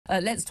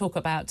let's talk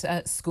about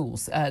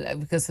schools,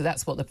 because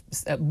that's what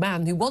the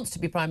man who wants to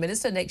be Prime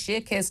Minister next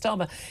year, Keir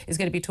Starmer, is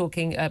going to be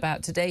talking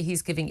about today.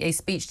 He's giving a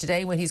speech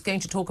today when he's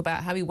going to talk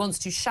about how he wants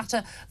to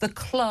shatter the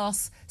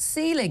class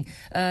ceiling.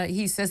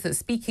 He says that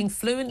speaking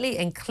fluently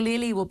and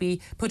clearly will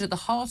be put at the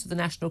heart of the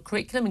national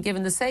curriculum and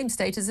given the same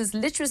status as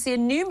literacy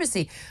and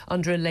numeracy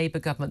under a Labour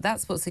government.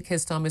 That's what Sir Keir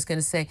Starmer is going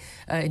to say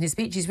in his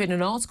speech. He's written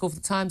an article for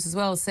the Times as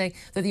well saying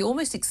that the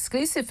almost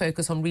exclusive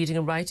focus on reading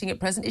and writing at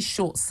present is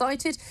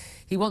short-sighted.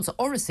 He wants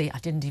oracy, I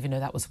didn't even know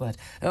that was a word,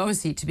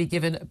 oracy to be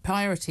given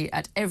priority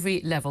at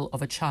every level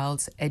of a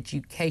child's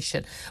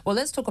education. Well,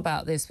 let's talk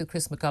about this with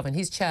Chris McGovern.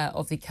 He's chair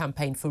of the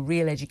Campaign for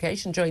Real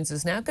Education, joins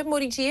us now. Good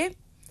morning to you.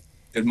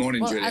 Good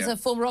morning, Julia. As a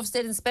former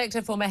Ofsted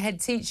inspector, former head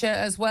teacher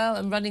as well,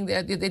 and running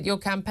your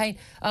campaign,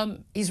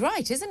 he's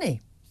right, isn't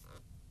he?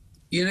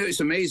 You know, it's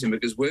amazing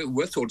because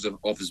we're thought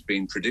of as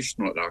being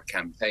traditional at our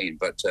campaign,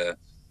 but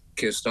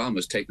Keir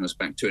Starmer's taken us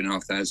back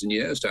 2,500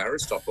 years to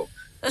Aristotle.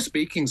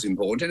 Speaking's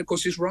important, and of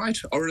course he's right.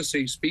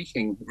 Oracy,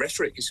 speaking,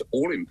 rhetoric is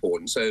all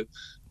important, so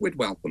we'd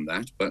welcome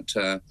that. But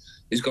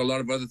he's got a lot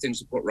of other things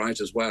to put right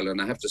as well.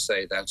 And I have to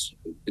say that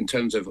in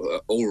terms of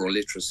oral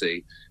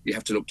literacy, you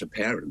have to look to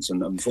parents,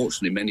 and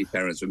unfortunately many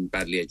parents have been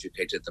badly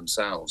educated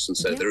themselves, and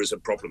so there is a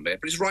problem there.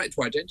 But it's right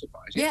to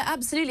identify it. Yeah,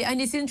 absolutely. And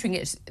it's interesting.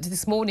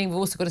 This morning we've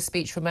also got a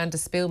speech from Amanda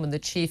Spielman, the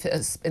Chief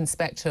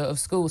Inspector of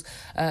Schools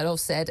at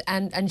Ofsted,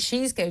 and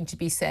she's going to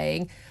be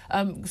saying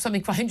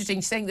something quite interesting.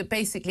 She's saying that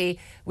basically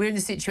we're in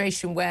a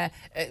situation where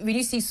when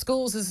you see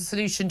schools as a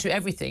solution to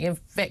everything,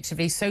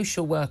 effectively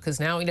social workers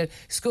now, you know,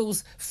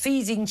 schools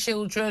feeding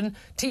children,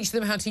 teach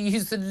them how to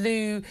use the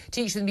loo,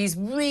 teach them these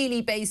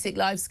really basic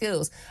life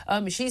skills.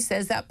 She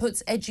says that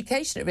puts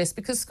education at risk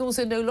because schools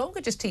are no longer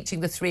just teaching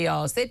the 3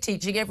 R's, they're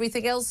teaching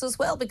everything else as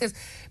well because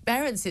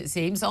parents, it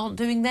seems, aren't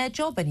doing their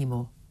job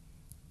anymore.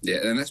 Yeah,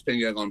 and that's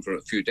been going on for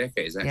a few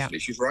decades, actually. Yeah.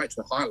 She's right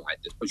to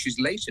highlight this, but she's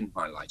late in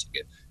highlighting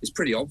it. It's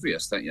pretty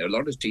obvious that, you know, a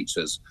lot of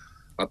teachers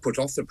are put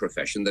off the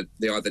profession, that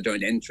they either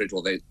don't enter it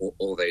or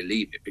they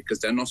leave it because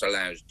they're not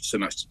allowed so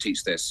much to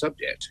teach their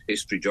subject,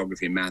 history,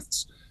 geography,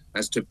 maths,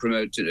 as to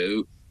promote to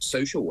do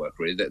social work,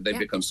 really, that they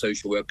become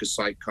social workers,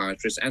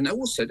 psychiatrists. And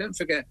also, don't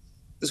forget,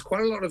 there's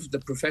quite a lot of the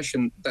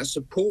profession that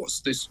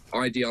supports this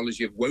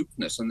ideology of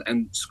wokeness,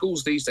 and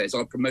schools these days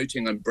are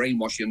promoting and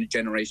brainwashing a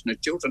generation of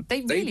children.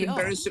 They've been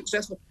very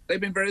successful. They've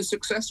been very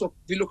successful.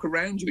 If you look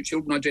around you,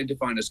 children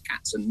identifying as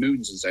cats and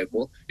moons and so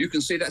forth, you can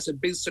see that's a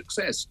big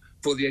success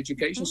for the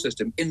education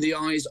system in the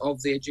eyes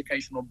of the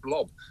educational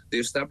blob, the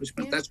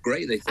establishment. That's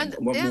great, they think.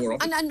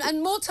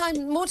 And more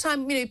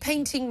time, you know,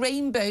 painting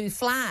rainbow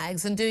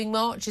flags and doing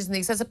marches and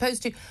things, as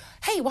opposed to,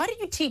 hey, why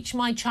don't you teach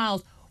my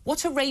child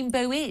what a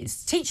rainbow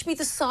is? Teach me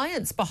the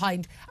science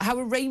behind how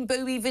a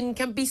rainbow even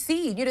can be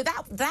seen. You know,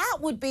 that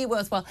would be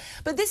worthwhile.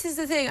 But this is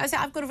the thing. I say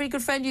I've got a very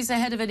good friend who's the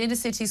head of an inner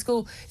city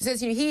school. He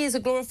says, you know, he is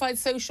a glorified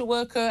social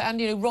worker and,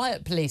 you know,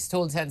 riot police to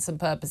all intents and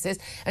purposes,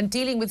 and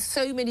dealing with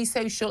so many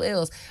social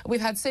ills. And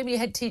we've had so many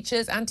head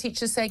teachers and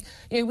teachers saying,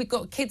 you know, we've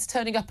got kids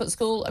turning up at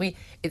school. I mean,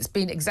 it's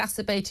been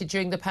exacerbated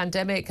during the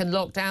pandemic and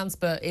lockdowns,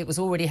 but it was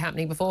already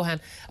happening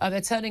beforehand. They're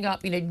turning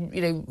up, you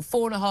know,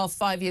 4.5,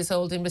 5 years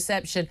old in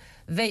reception.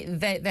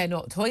 They're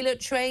not toilet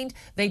trained.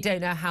 They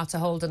don't know how to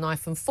hold a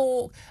knife and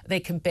fork. They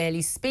can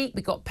barely speak.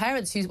 We've got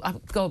parents who,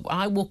 God,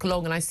 I walk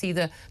along and I see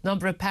the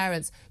number of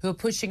parents who are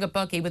pushing a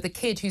buggy with a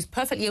kid who's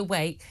perfectly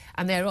awake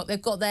and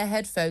they've got their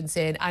headphones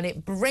in, and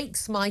it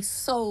breaks my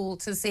soul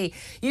to see.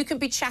 You can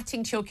be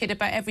chatting to your kid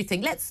about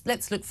everything.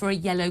 Let's look for a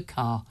yellow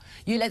car.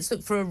 Let's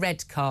look for a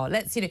red car.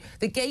 Let's, you know,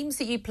 the games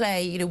that you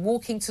play, you know,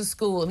 walking to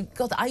school. I mean,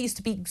 God, I used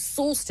to be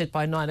exhausted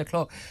by 9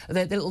 o'clock.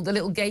 The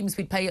little games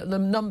we'd play, the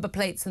number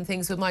plates and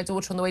things with my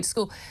daughter on the way to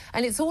school.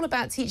 And it's all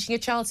about teaching a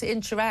child to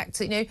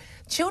interact. You know,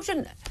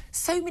 children,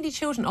 so many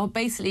children are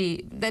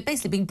basically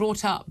being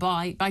brought up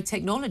by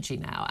technology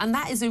now, and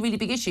that is a really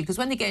big issue because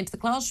when they get into the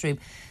classroom,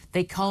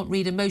 they can't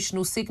read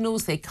emotional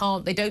signals. They've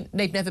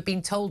never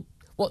been told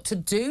what to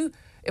do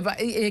in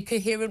a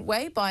coherent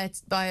way by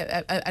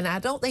an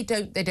adult. They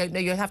don't know.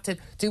 You have to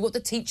do what the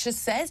teacher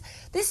says.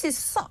 This is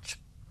such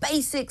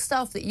basic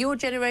stuff that your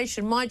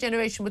generation, my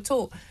generation, were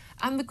taught,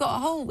 and we've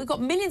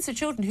got millions of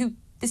children who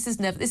this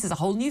is a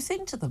whole new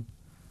thing to them.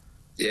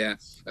 Yeah,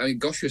 I mean,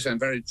 gosh, you sound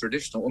very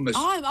traditional, almost.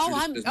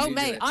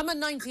 Mate, I'm a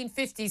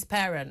 1950s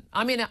parent.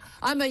 I mean,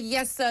 I'm a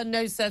yes sir,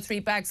 no sir, 3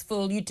 bags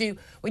full.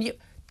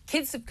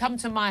 Kids have come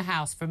to my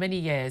house for many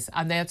years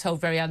and they are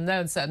told very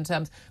uncertain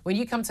terms. When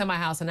you come to my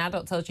house, an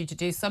adult tells you to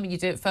do something, you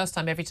do it first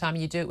time every time,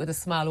 and you do it with a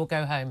smile or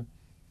go home.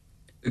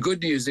 The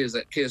good news is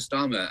that Keir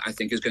Starmer, I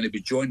think, is going to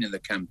be joining the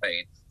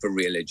campaign for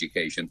real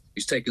education.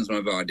 He's taken some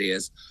of our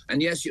ideas.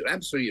 And yes, you're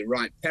absolutely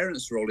right.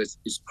 Parents' role is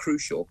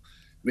crucial.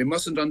 We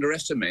mustn't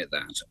underestimate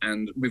that.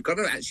 And we've got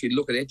to actually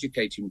look at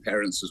educating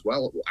parents as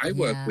well. I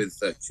work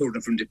with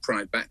children from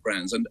deprived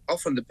backgrounds, and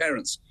often the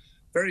parents,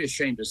 very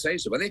ashamed to say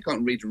so, but they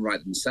can't read and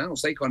write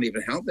themselves. They can't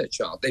even help their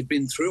child. They've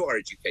been through our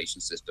education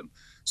system.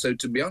 So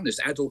to be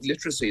honest, adult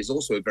literacy is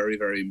also very,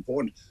 very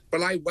important.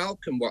 But I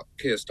welcome what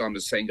Keir Starmer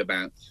is saying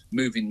about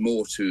moving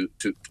more to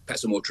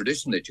perhaps a more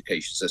traditional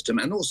education system,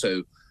 and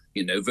also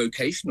You know,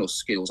 vocational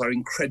skills are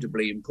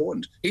incredibly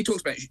important. He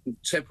talks about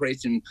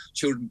separating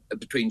children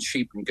between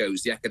sheep and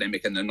goats, the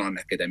academic and the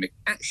non-academic.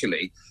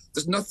 Actually,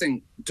 there's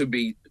nothing to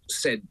be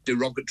said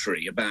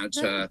derogatory about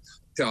a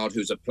child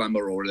who's a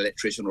plumber or an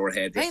electrician or a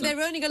hairdresser. Hey,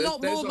 they're earning a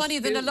lot more money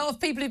than a lot of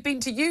people who've been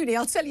to uni,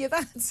 I'll tell you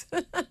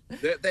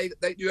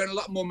that. You earn a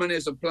lot more money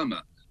as a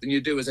plumber than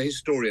you do as a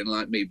historian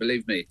like me,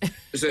 believe me.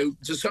 So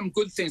there's some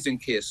good things in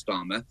Keir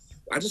Starmer.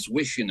 I just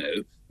wish, you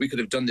know, we could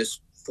have done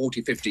this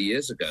 40, 50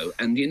 years ago.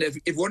 And, you know, if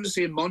you want to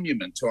see a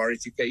monument to our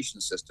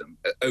education system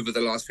over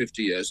the last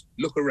 50 years,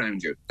 look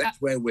around you. That's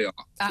where we are.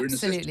 Absolutely. We're in a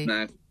system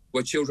now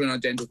where children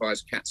identify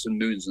as cats and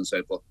moons and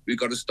so forth. We've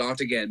got to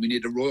start again. We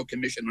need a Royal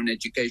Commission on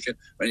Education.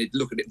 We need to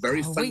look at it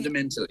very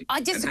fundamentally.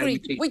 I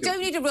disagree. We don't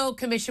need a Royal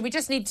Commission. We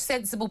just need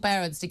sensible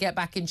parents to get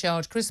back in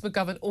charge. Chris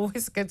McGovern,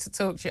 always good to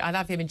talk to you. I'll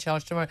have him in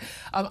charge tomorrow.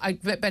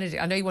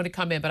 Benedict, I know you want to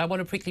come in, but I want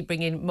to quickly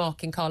bring in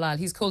Mark in Carlisle.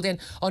 He's called in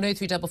on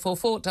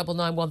 03444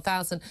 999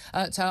 1000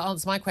 to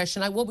answer my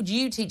question. What would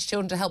you teach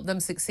children to help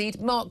them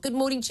succeed? Mark, good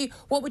morning to you.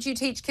 What would you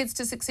teach kids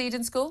to succeed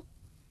in school?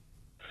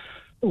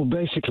 Well,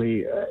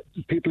 basically,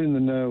 people in the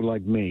know,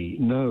 like me,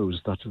 knows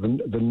that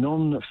the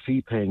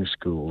non-fee-paying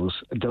schools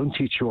don't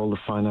teach you all the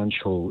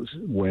financial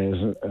ways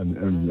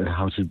and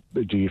how to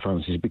do your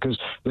finances because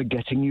they're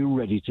getting you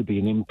ready to be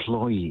an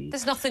employee.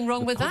 There's nothing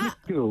wrong with that.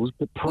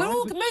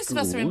 Most of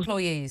us are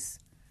employees.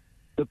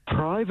 The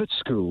private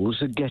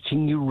schools are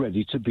getting you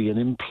ready to be an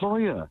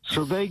employer.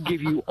 So they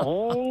give you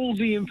all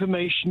the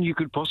information you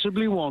could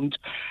possibly want,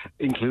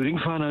 including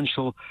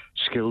financial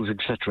skills,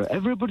 etc.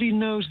 Everybody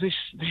knows this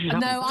is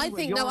I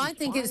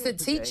think it's that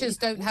teachers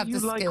don't have the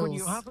skills. When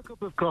you have a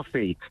cup of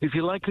coffee, if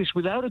you like this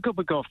without a cup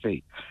of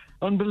coffee,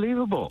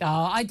 unbelievable. No,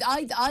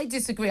 I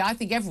disagree. I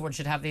think everyone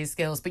should have these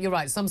skills, but you're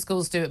right, some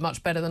schools do it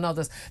much better than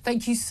others.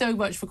 Thank you so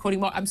much for calling,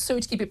 Mark. I'm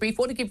sorry to keep it brief.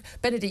 I want to give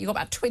Benedict, you've got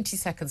about 20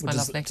 seconds, my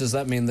lovely. Does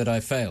that mean that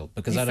I failed?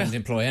 Because I don't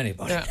employ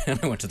anybody. Yeah.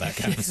 I went to that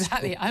campus.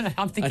 Exactly.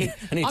 I'm thinking,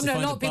 I know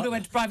a lot of people who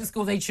went to private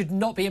school, they should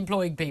not be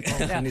employing people.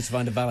 Yeah. I need to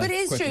find a balance. But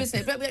it is true,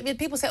 isn't it? But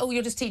people say, oh,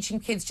 you're just teaching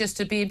kids just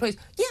to be employees.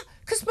 Yeah,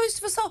 because most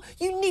of us are.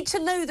 You need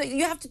to know that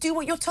you have to do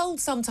what you're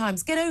told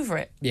sometimes. Get over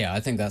it. Yeah, I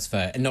think that's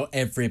fair. And not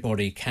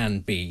everybody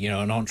can be, you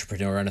know, an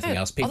entrepreneur or anything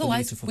else. People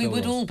Otherwise, need to fulfill we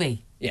would roles. all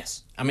be.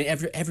 Yes. I mean,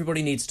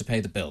 everybody needs to pay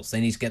the bills.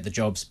 They need to get the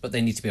jobs, but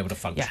they need to be able to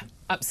function. Yeah,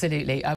 absolutely.